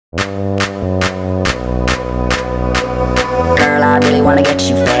Girl, I really wanna get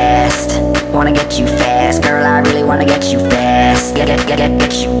you fast. Wanna get you fast. Girl, I really wanna get you fast. Get you.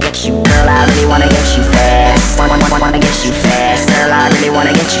 Girl, I really wanna get you fast. Wanna get you fast. Girl, I really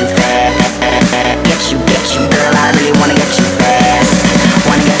wanna get you fast. Get you. Girl, I really wanna get you fast.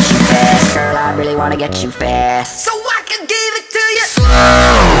 Wanna get you fast. Girl, I really wanna get you fast. So I can give it to you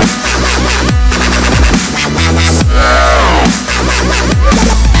slow.